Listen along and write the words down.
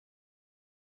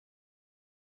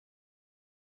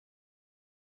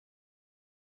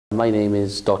My name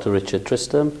is Dr. Richard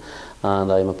Tristram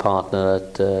and I'm a partner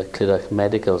at Clydach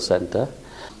Medical Centre.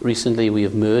 Recently we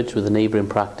have merged with a neighbouring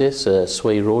practice,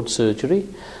 Sway Road Surgery,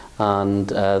 and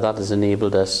that has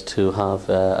enabled us to have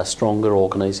a stronger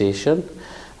organisation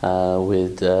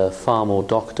with far more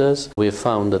doctors. We have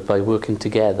found that by working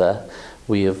together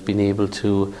we have been able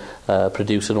to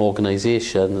produce an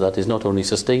organisation that is not only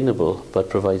sustainable but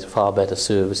provides far better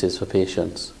services for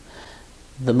patients.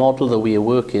 The model that we are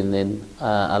working in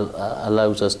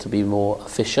allows us to be more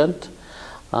efficient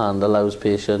and allows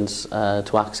patients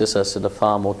to access us in a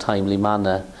far more timely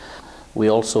manner. We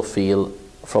also feel,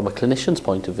 from a clinician's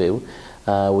point of view,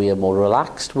 we are more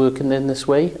relaxed working in this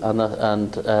way,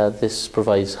 and this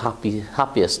provides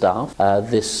happier staff.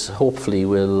 This hopefully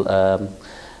will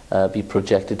be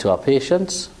projected to our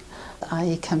patients.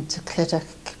 I come to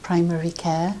Clydach Primary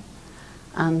Care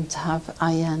and have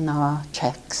INR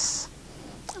checks.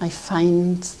 I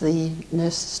find the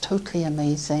nurses totally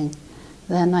amazing.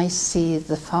 Then I see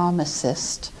the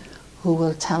pharmacist who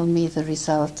will tell me the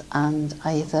result and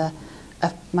either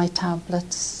up my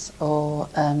tablets or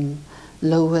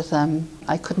lower them.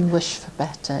 I couldn't wish for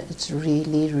better. It's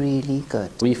really, really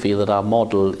good. We feel that our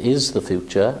model is the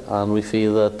future, and we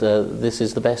feel that this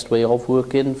is the best way of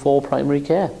working for primary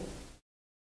care.